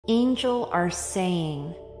Angels are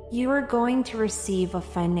saying, you are going to receive a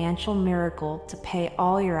financial miracle to pay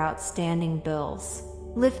all your outstanding bills,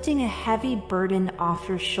 lifting a heavy burden off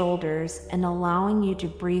your shoulders and allowing you to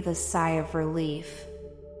breathe a sigh of relief.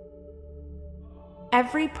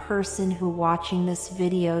 Every person who watching this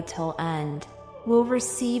video till end will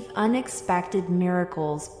receive unexpected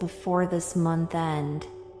miracles before this month end.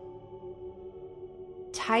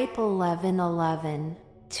 Type 1111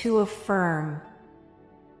 to affirm.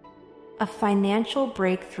 A financial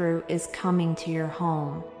breakthrough is coming to your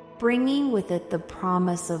home, bringing with it the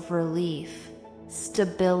promise of relief,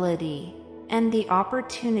 stability, and the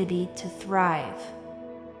opportunity to thrive.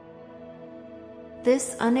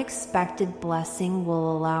 This unexpected blessing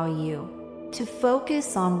will allow you to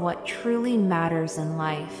focus on what truly matters in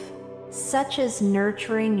life, such as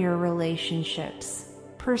nurturing your relationships,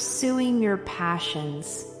 pursuing your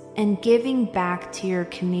passions, and giving back to your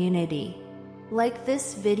community. Like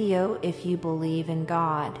this video if you believe in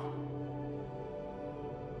God.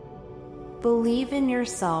 Believe in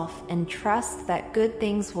yourself and trust that good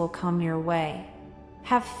things will come your way.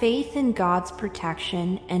 Have faith in God's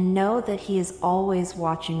protection and know that He is always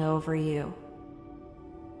watching over you.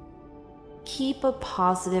 Keep a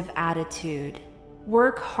positive attitude.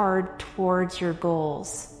 Work hard towards your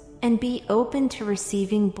goals, and be open to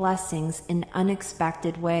receiving blessings in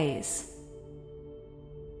unexpected ways.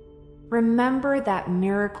 Remember that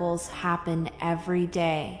miracles happen every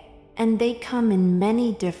day, and they come in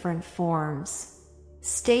many different forms.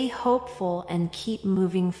 Stay hopeful and keep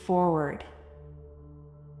moving forward.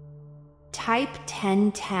 Type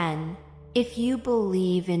 1010 if you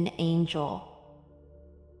believe in angel.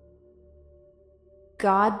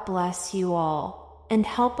 God bless you all, and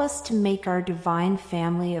help us to make our divine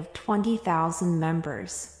family of 20,000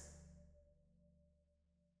 members.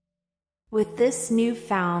 With this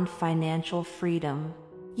newfound financial freedom,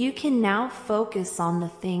 you can now focus on the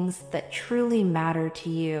things that truly matter to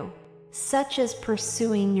you, such as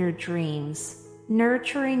pursuing your dreams,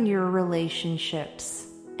 nurturing your relationships,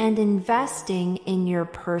 and investing in your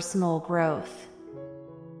personal growth.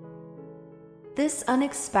 This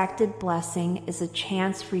unexpected blessing is a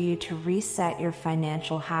chance for you to reset your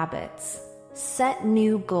financial habits, set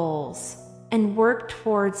new goals, and work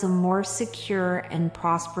towards a more secure and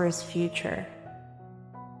prosperous future.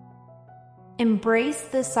 Embrace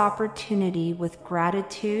this opportunity with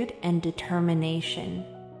gratitude and determination,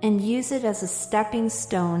 and use it as a stepping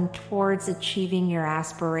stone towards achieving your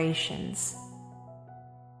aspirations.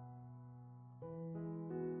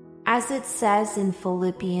 As it says in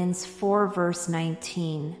Philippians 4 verse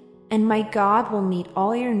 19, "And my God will meet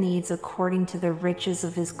all your needs according to the riches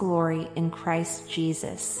of His glory in Christ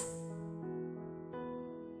Jesus."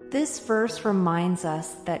 This verse reminds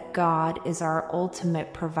us that God is our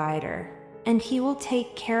ultimate provider, and He will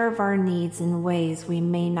take care of our needs in ways we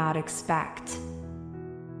may not expect.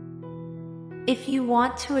 If you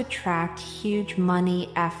want to attract huge money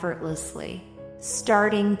effortlessly,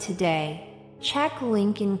 starting today, check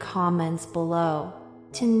link in comments below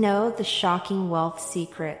to know the shocking wealth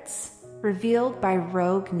secrets revealed by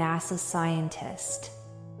rogue NASA scientist.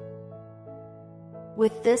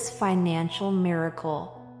 With this financial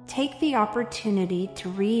miracle, take the opportunity to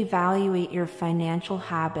reevaluate your financial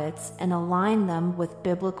habits and align them with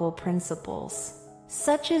biblical principles,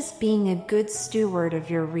 such as being a good steward of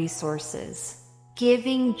your resources,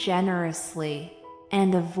 giving generously,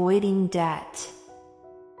 and avoiding debt.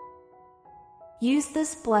 Use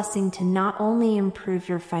this blessing to not only improve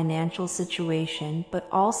your financial situation, but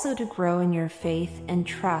also to grow in your faith and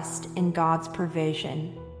trust in God's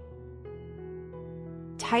provision.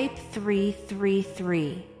 Type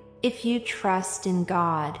 333 if you trust in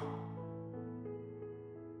God.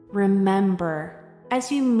 Remember,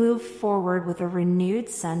 as you move forward with a renewed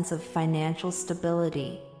sense of financial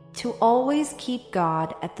stability, to always keep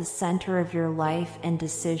God at the center of your life and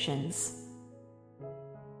decisions.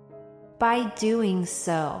 By doing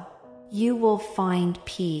so, you will find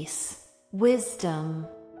peace, wisdom,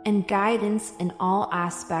 and guidance in all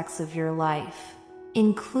aspects of your life,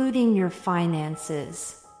 including your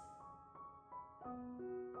finances.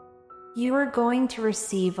 You are going to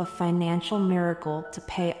receive a financial miracle to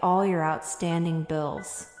pay all your outstanding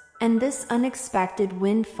bills, and this unexpected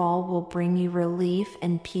windfall will bring you relief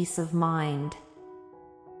and peace of mind.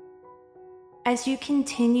 As you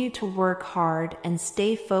continue to work hard and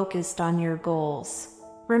stay focused on your goals,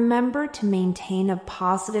 remember to maintain a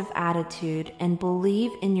positive attitude and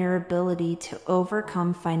believe in your ability to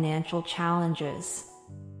overcome financial challenges.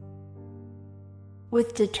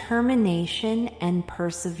 With determination and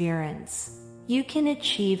perseverance, you can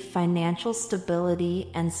achieve financial stability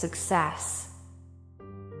and success.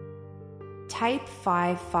 Type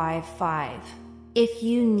 555 if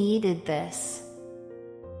you needed this.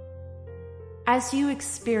 As you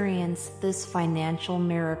experience this financial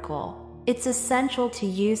miracle, it's essential to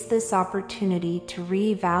use this opportunity to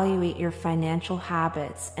reevaluate your financial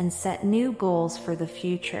habits and set new goals for the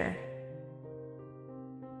future.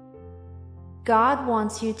 God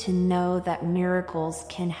wants you to know that miracles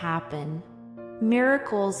can happen.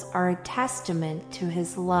 Miracles are a testament to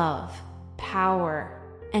His love, power,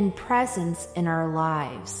 and presence in our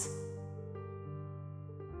lives.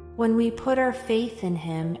 When we put our faith in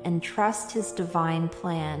Him and trust His divine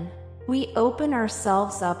plan, we open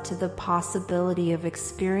ourselves up to the possibility of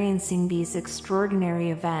experiencing these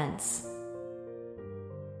extraordinary events.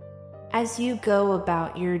 As you go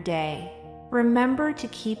about your day, remember to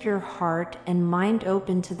keep your heart and mind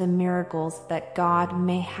open to the miracles that God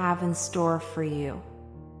may have in store for you.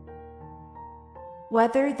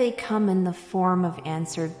 Whether they come in the form of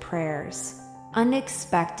answered prayers,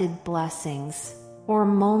 unexpected blessings, or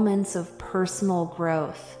moments of personal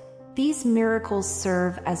growth, these miracles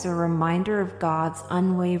serve as a reminder of God's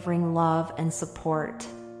unwavering love and support.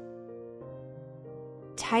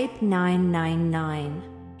 Type 999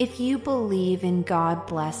 if you believe in God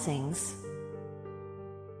blessings.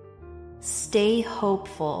 Stay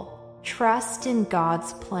hopeful, trust in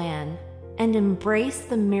God's plan, and embrace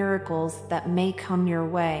the miracles that may come your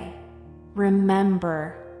way.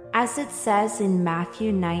 Remember, as it says in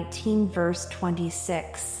Matthew 19 verse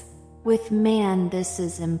 26, "With man this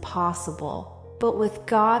is impossible, but with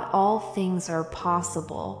God all things are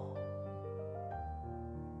possible."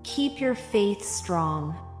 Keep your faith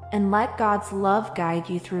strong, and let God's love guide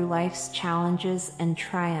you through life's challenges and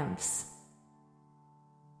triumphs.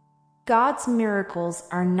 God's miracles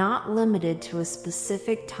are not limited to a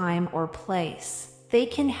specific time or place. They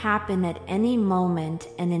can happen at any moment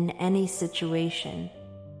and in any situation.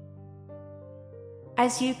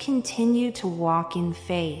 As you continue to walk in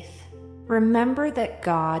faith, remember that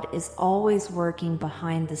God is always working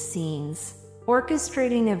behind the scenes,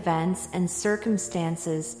 orchestrating events and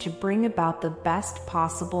circumstances to bring about the best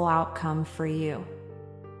possible outcome for you.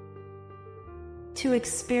 To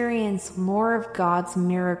experience more of God's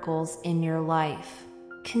miracles in your life,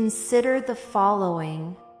 consider the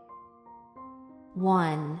following.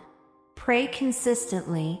 1. Pray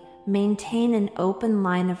consistently. Maintain an open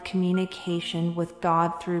line of communication with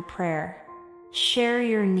God through prayer. Share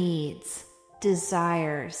your needs,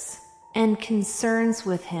 desires, and concerns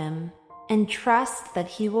with Him, and trust that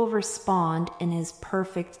He will respond in His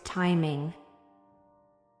perfect timing.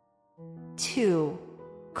 2.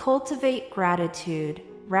 Cultivate gratitude.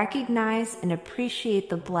 Recognize and appreciate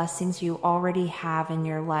the blessings you already have in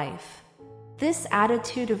your life. This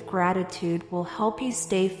attitude of gratitude will help you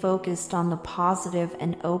stay focused on the positive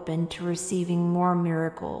and open to receiving more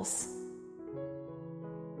miracles.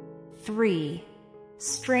 3.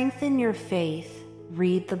 Strengthen your faith.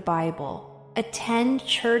 Read the Bible, attend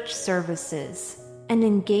church services, and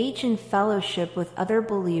engage in fellowship with other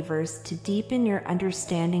believers to deepen your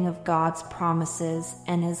understanding of God's promises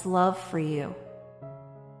and His love for you.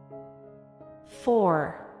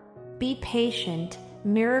 4. Be patient.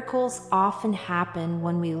 Miracles often happen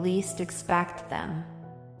when we least expect them.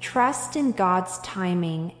 Trust in God's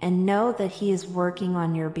timing and know that He is working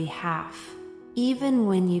on your behalf, even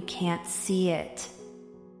when you can't see it.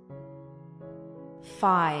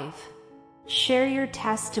 5. Share your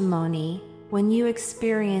testimony. When you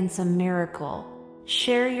experience a miracle,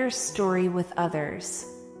 share your story with others.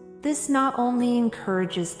 This not only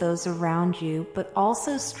encourages those around you, but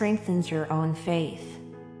also strengthens your own faith.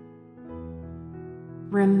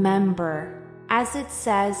 Remember, as it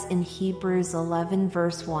says in Hebrews 11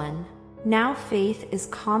 verse 1, "Now faith is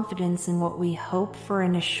confidence in what we hope for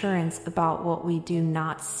and assurance about what we do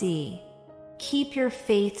not see." Keep your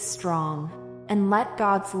faith strong, and let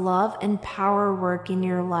God's love and power work in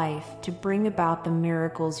your life to bring about the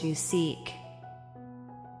miracles you seek.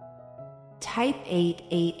 Type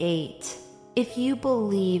 888 if you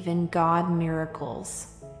believe in God miracles.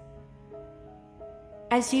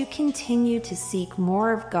 As you continue to seek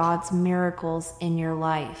more of God's miracles in your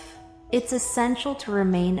life, it's essential to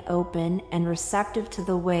remain open and receptive to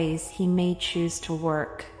the ways He may choose to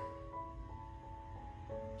work.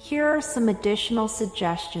 Here are some additional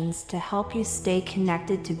suggestions to help you stay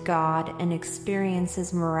connected to God and experience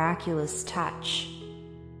His miraculous touch.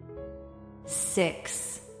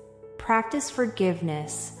 6. Practice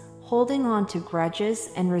forgiveness. Holding on to grudges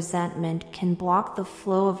and resentment can block the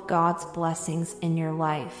flow of God's blessings in your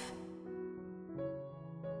life.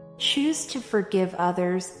 Choose to forgive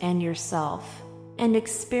others and yourself, and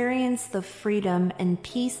experience the freedom and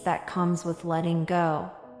peace that comes with letting go.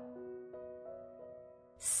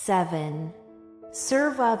 7.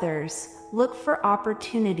 Serve others. Look for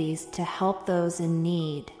opportunities to help those in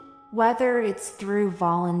need, whether it's through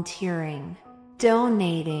volunteering,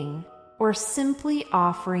 donating, or simply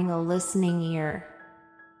offering a listening ear.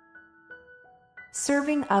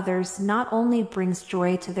 Serving others not only brings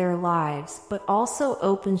joy to their lives, but also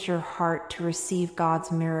opens your heart to receive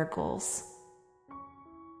God's miracles.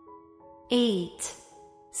 8.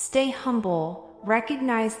 Stay humble.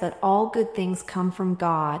 Recognize that all good things come from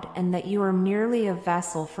God and that you are merely a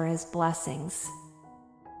vessel for His blessings.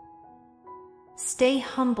 Stay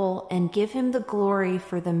humble and give Him the glory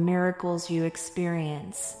for the miracles you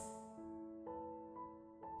experience.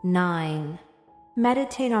 9.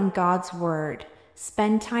 Meditate on God's Word.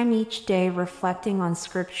 Spend time each day reflecting on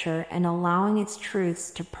Scripture and allowing its truths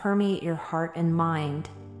to permeate your heart and mind.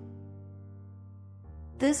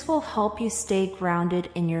 This will help you stay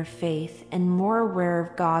grounded in your faith and more aware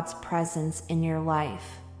of God's presence in your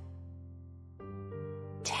life.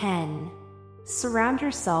 10. Surround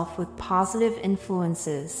yourself with positive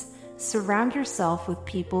influences. Surround yourself with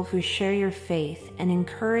people who share your faith and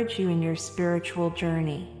encourage you in your spiritual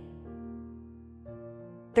journey.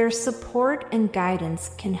 Their support and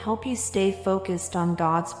guidance can help you stay focused on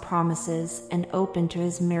God's promises and open to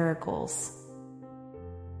His miracles.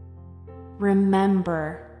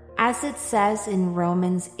 Remember, as it says in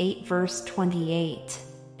Romans 8 verse 28,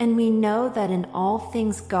 and we know that in all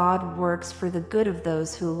things God works for the good of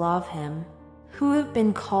those who love Him, who have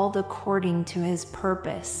been called according to His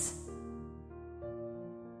purpose.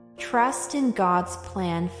 Trust in God's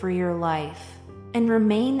plan for your life, and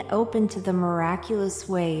remain open to the miraculous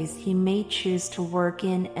ways He may choose to work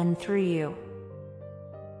in and through you.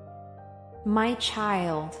 My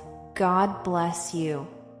child, God bless you.